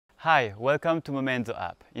Hi, welcome to Momenzo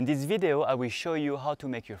App. In this video, I will show you how to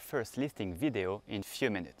make your first listing video in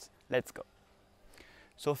few minutes. Let's go.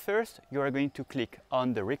 So first, you are going to click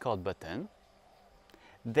on the record button.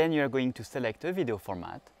 Then you are going to select a video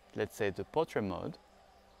format, let's say the portrait mode,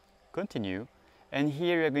 continue, and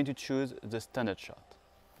here you are going to choose the standard shot.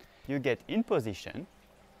 You get in position,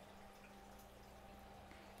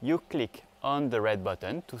 you click on the red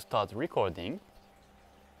button to start recording.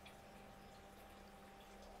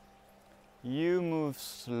 You move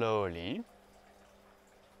slowly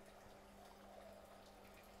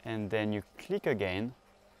and then you click again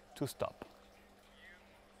to stop.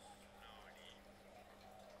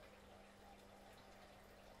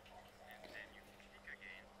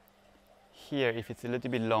 Here, if it's a little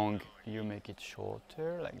bit long, you make it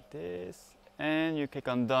shorter like this and you click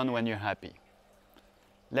on done when you're happy.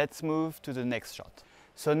 Let's move to the next shot.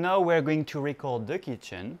 So now we're going to record the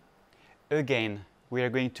kitchen. Again, we are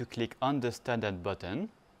going to click on the standard button,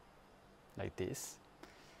 like this.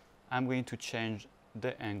 I'm going to change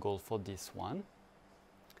the angle for this one.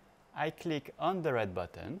 I click on the red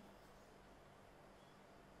button,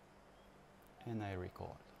 and I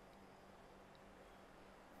record.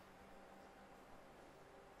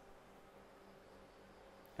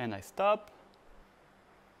 And I stop.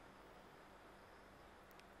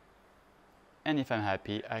 And if I'm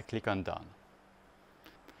happy, I click on done.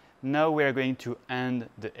 Now we are going to end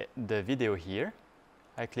the video here.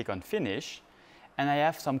 I click on finish and I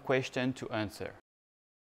have some questions to answer.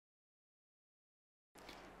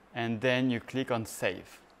 And then you click on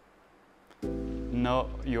save. Now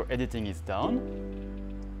your editing is done.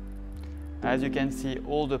 As you can see,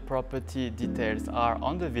 all the property details are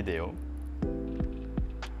on the video.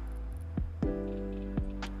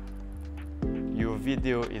 Your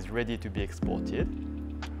video is ready to be exported.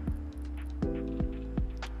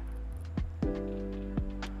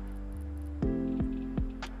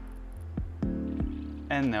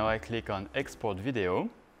 And now I click on Export Video,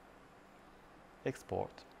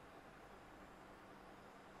 Export.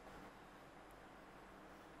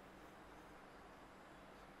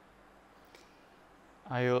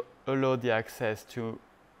 I allow the access to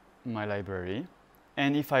my library,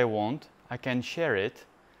 and if I want, I can share it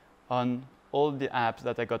on all the apps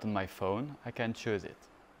that I got on my phone. I can choose it.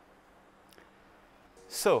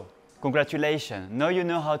 So, congratulations! Now you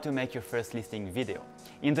know how to make your first listing video.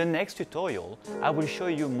 In the next tutorial, I will show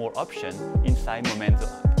you more options inside Momenzo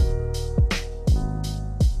App.